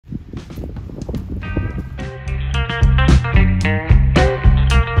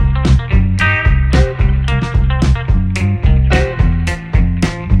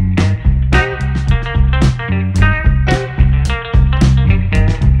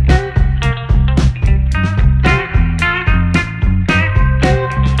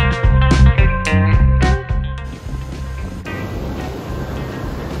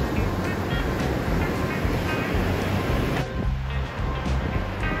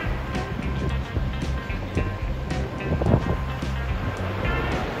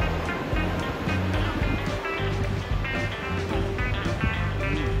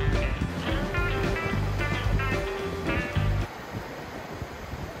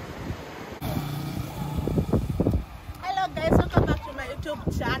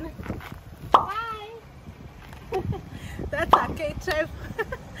Channel. Hi. That's our Ktribe.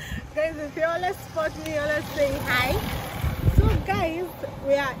 Guys, if you always spot me, always say hi. So guys,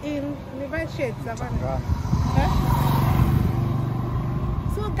 we are in Nevershade Savannah.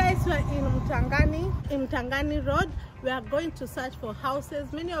 So guys, we are in Mtangani Road. We are going to search for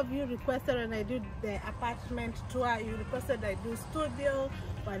houses. Many of you requested when I did the apartment tour, you requested I do studio,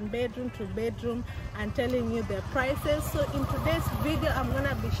 1 bedroom, 2 bedroom, and telling you the prices. So in today's video, I'm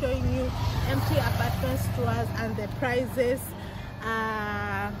gonna be showing you empty apartments tours and the prices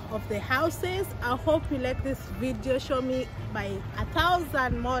of the houses. I hope you like this video. Show me by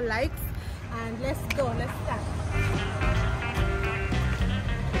 1,000 more likes, and let's go. Let's start.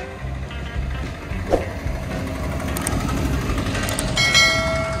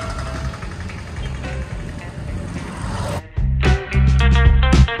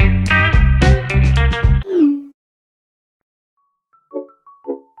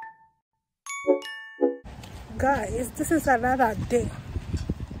 Guys, this is another day.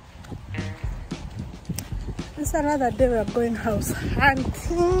 It's another day we're going house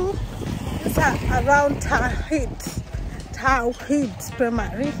hunting. It's around Tawhid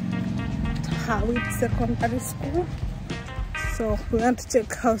Primary, Tawhid Secondary School. So we want to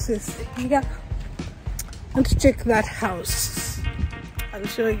check houses here. I want to check that house. I'll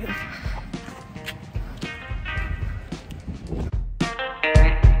show you.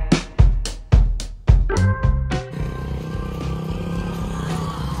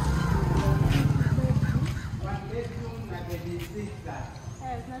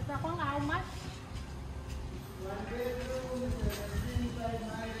 How much? 1 bedroom, 17 by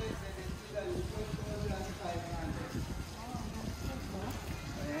 500.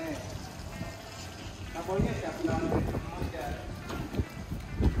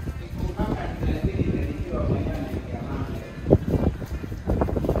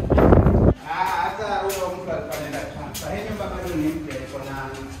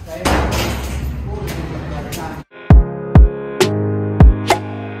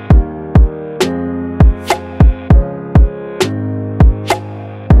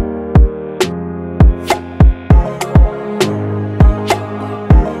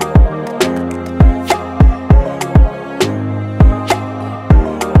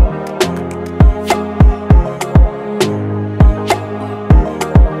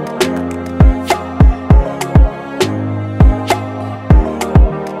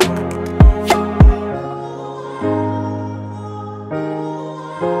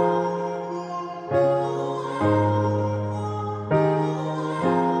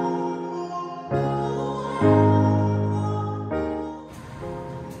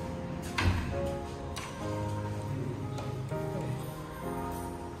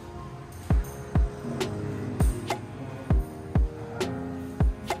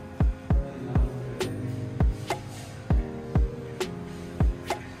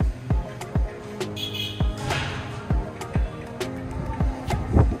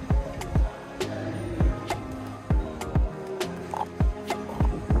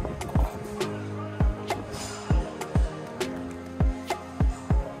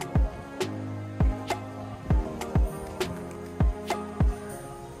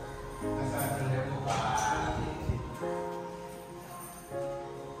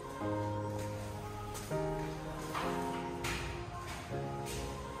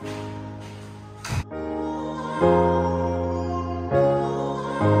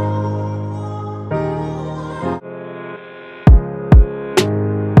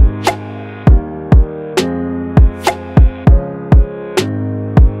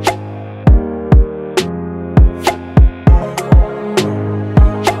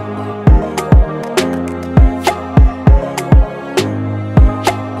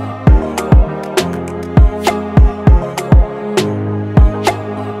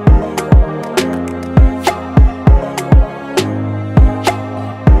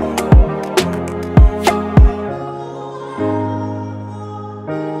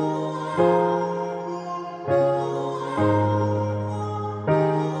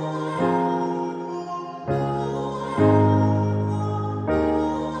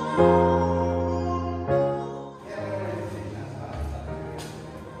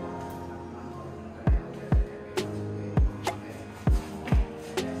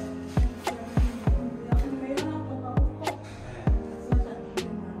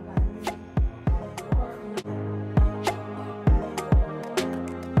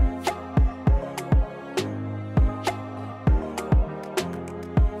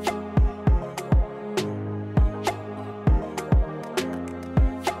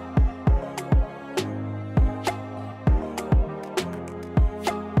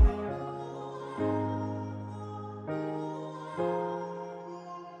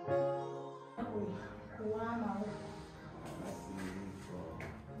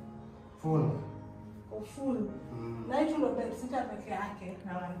 Full. Kwa full. Na hicho ndo bedsitter peke yake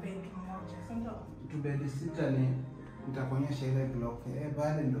na one bedroom moja. Sio? Tu bedsitter ni nitakuonyesha ile block.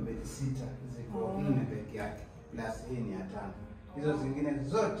 Baada ndo bedsitter ziko 4 peke yake. Plus hii ni ya 5. Hizo zingine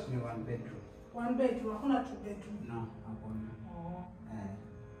zote ni one bedroom. One bedroom, hakuna two bedroom. No, hakuna.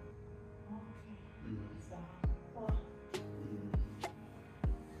 Okay. Sawa.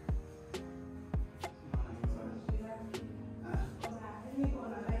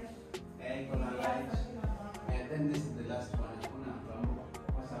 Then this is the last one. Hakuna mambo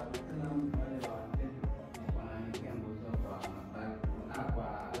kwa sababu tena wale wa wananikia ngozo kwa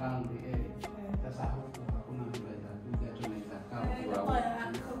around the area. Sasa huku hakuna mtu anaweza kuja, tunaweza kaa kwa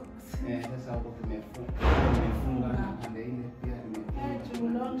sasa huko tumefunga na pande ile pia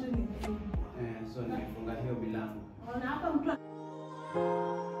nimefunga. So nimefunga hiyo milango. Ona hapa mtu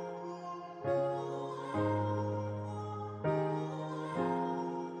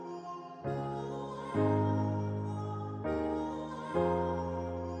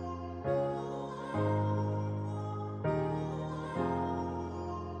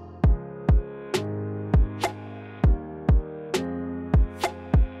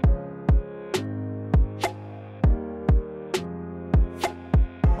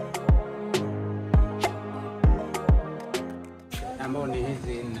ambao ni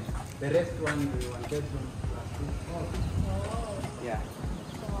hizi 4. The rest one is one bedroom plus 2. Yeah.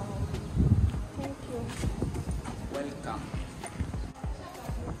 Thank you. Welcome.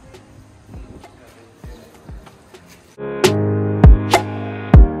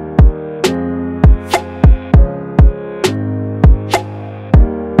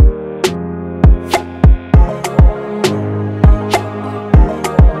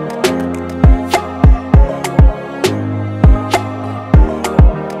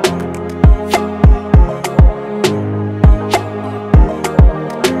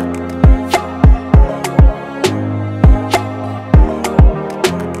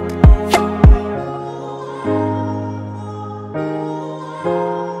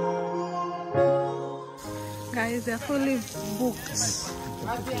 Guys, they're fully booked.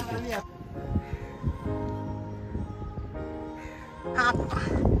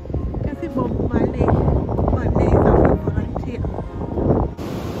 Kasi Bob Marley is a volunteer.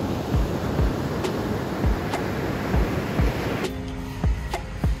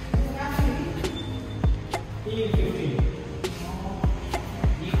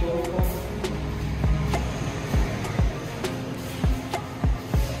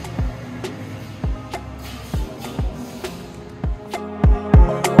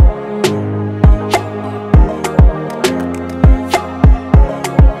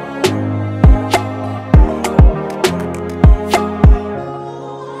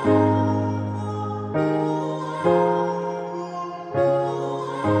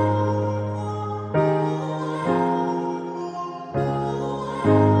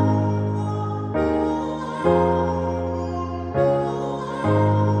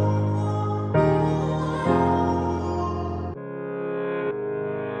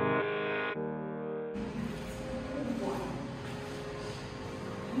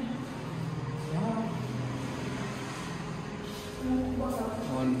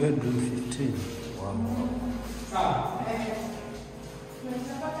 One bedroom 15. Wow.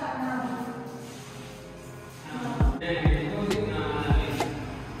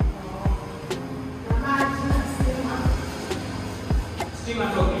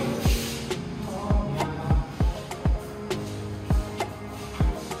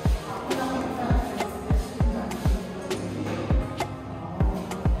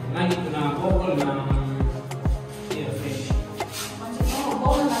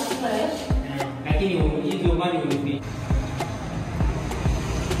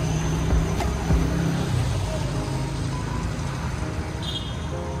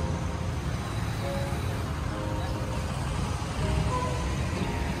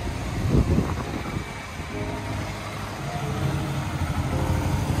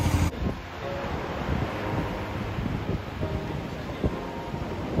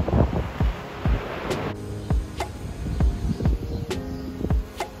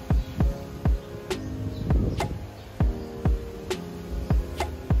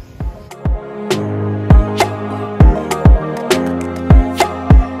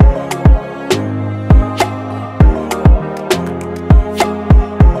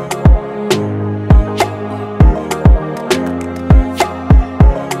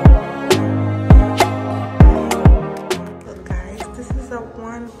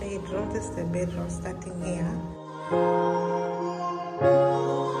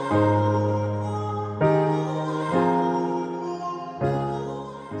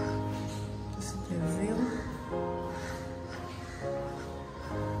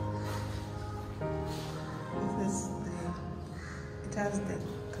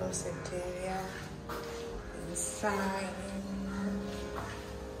 outside.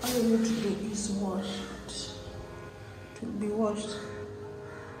 All you need to do is wash it. It will be washed.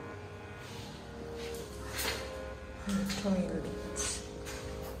 And toilet.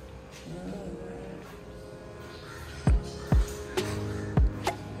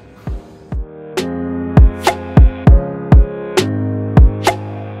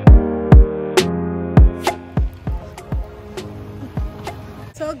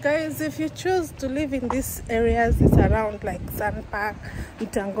 So guys, if you choose to live in these areas, it's around like Sun Park,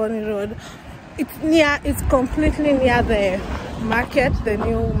 Mtangoni Road. It's completely near the market, the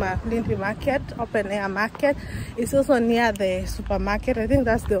new Malindi market, open air market. It's also near the supermarket. I think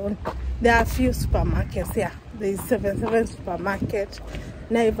that's the one. There are a few supermarkets. Yeah, there is 77 supermarket,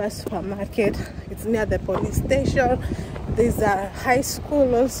 Neighbor supermarket. It's near the police station. There's a high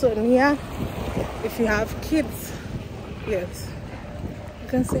school also near. If you have kids, yes, you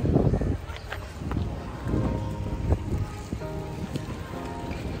can see.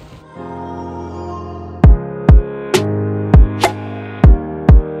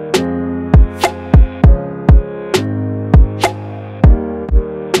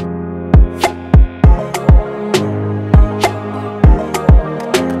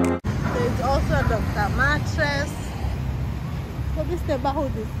 This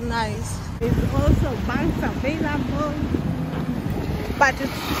neighborhood is nice. There's also banks available, but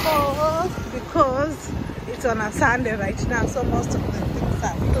it's closed because it's on a Sunday right now, so most of the things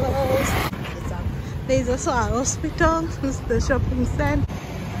are closed. There's also a hospital. This is the shopping center.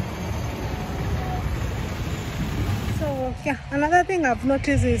 So yeah, another thing I've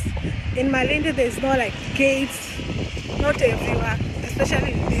noticed is in Malindi there's no like gates, not everywhere,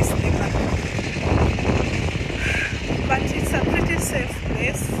 especially in this neighborhood. But it's a pretty safe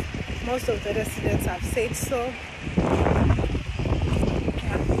place. Most of the residents have said so.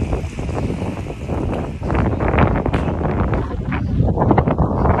 Yeah.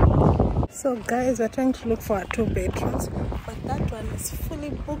 So guys, we're trying to look for 2 bedrooms, but that one is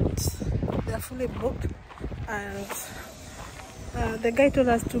fully booked. They're fully booked, and the guy told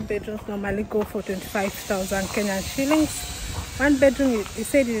us 2 bedrooms normally go for 25,000 Kenyan shillings. 1 bedroom, he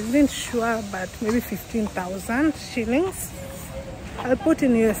said he isn't sure, but maybe 15,000 shillings. I'll put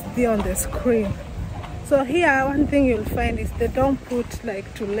in USD on the screen. So here, one thing you'll find is they don't put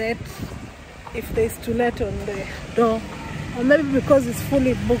like to let, if there's to let on the door, or maybe because it's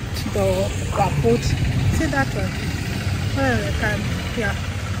fully booked, they'll put. See that one? Well, they can, yeah,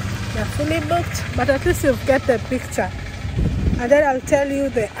 they're fully booked, but at least you'll get the picture, and then I'll tell you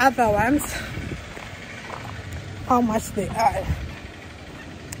the other ones how much they are.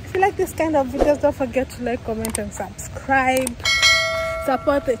 If you like this kind of videos, don't forget to like, comment and subscribe.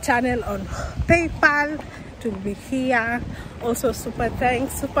 Support the channel on PayPal to be here. Also super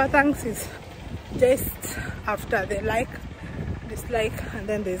thanks is just after the like, dislike, and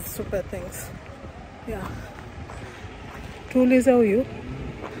then there's super thanks. Yeah, tuulize huyu.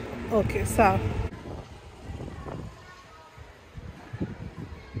 Okay, so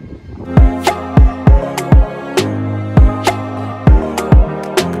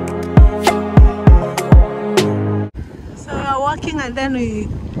and then we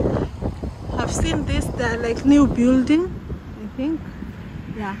have seen this, they're like new building, I think.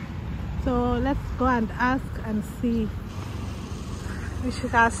 Yeah, so let's go and ask and see which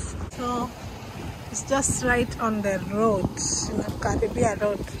has. So it's just right on the road, Ktribe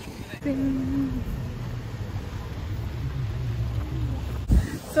road.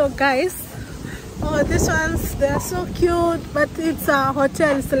 So guys, oh, these ones, they're so cute, but it's a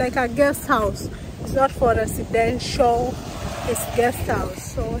hotel. It's like a guest house. It's not for residential, it's guest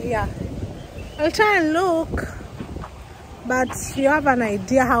house. So yeah, I'll try and look, but you have an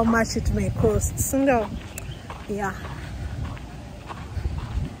idea how much it may cost. No, yeah.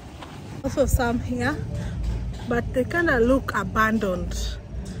 Also some here, but they kind of look abandoned.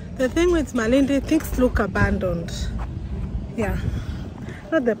 The thing with Malindi, things look abandoned. Yeah,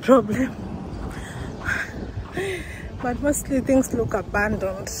 not the problem, but mostly things look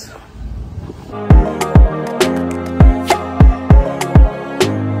abandoned.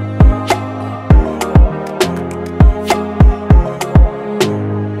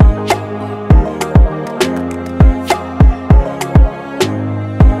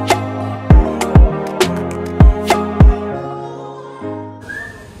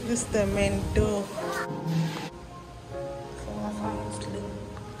 This is the main door.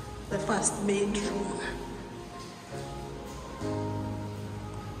 The first bedroom.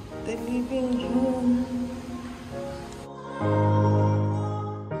 The living room.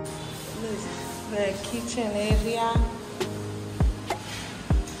 This is the kitchen area.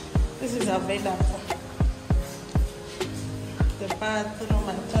 This is available. the bathroom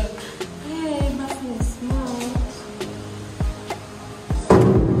and toilet. Hey, bathroom is small.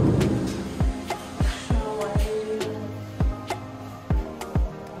 Shower area.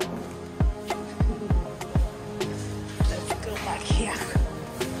 Let's go back here.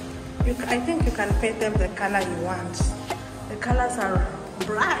 I think you can paint them the color you want. The colors are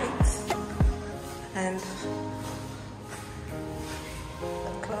bright and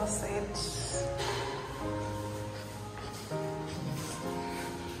the closet.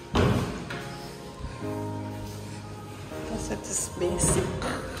 Closet is basic.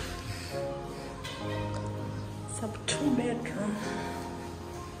 It's a 2-bedroom.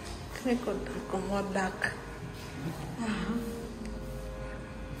 Can I go more dark?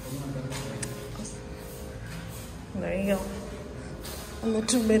 There you go. And the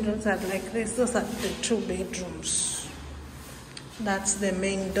 2 bedrooms are like this. Those are the 2 bedrooms. That's the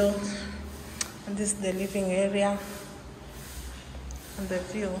main door. And this is the living area. And the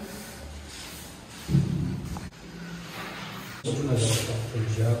view.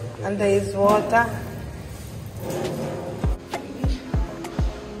 And there is water.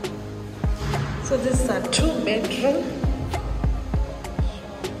 So this is a 2 bedroom.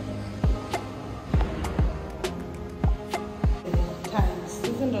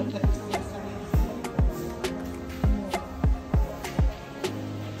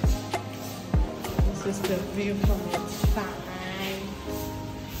 This is the view from outside.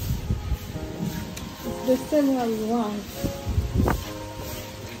 It's the same one we want.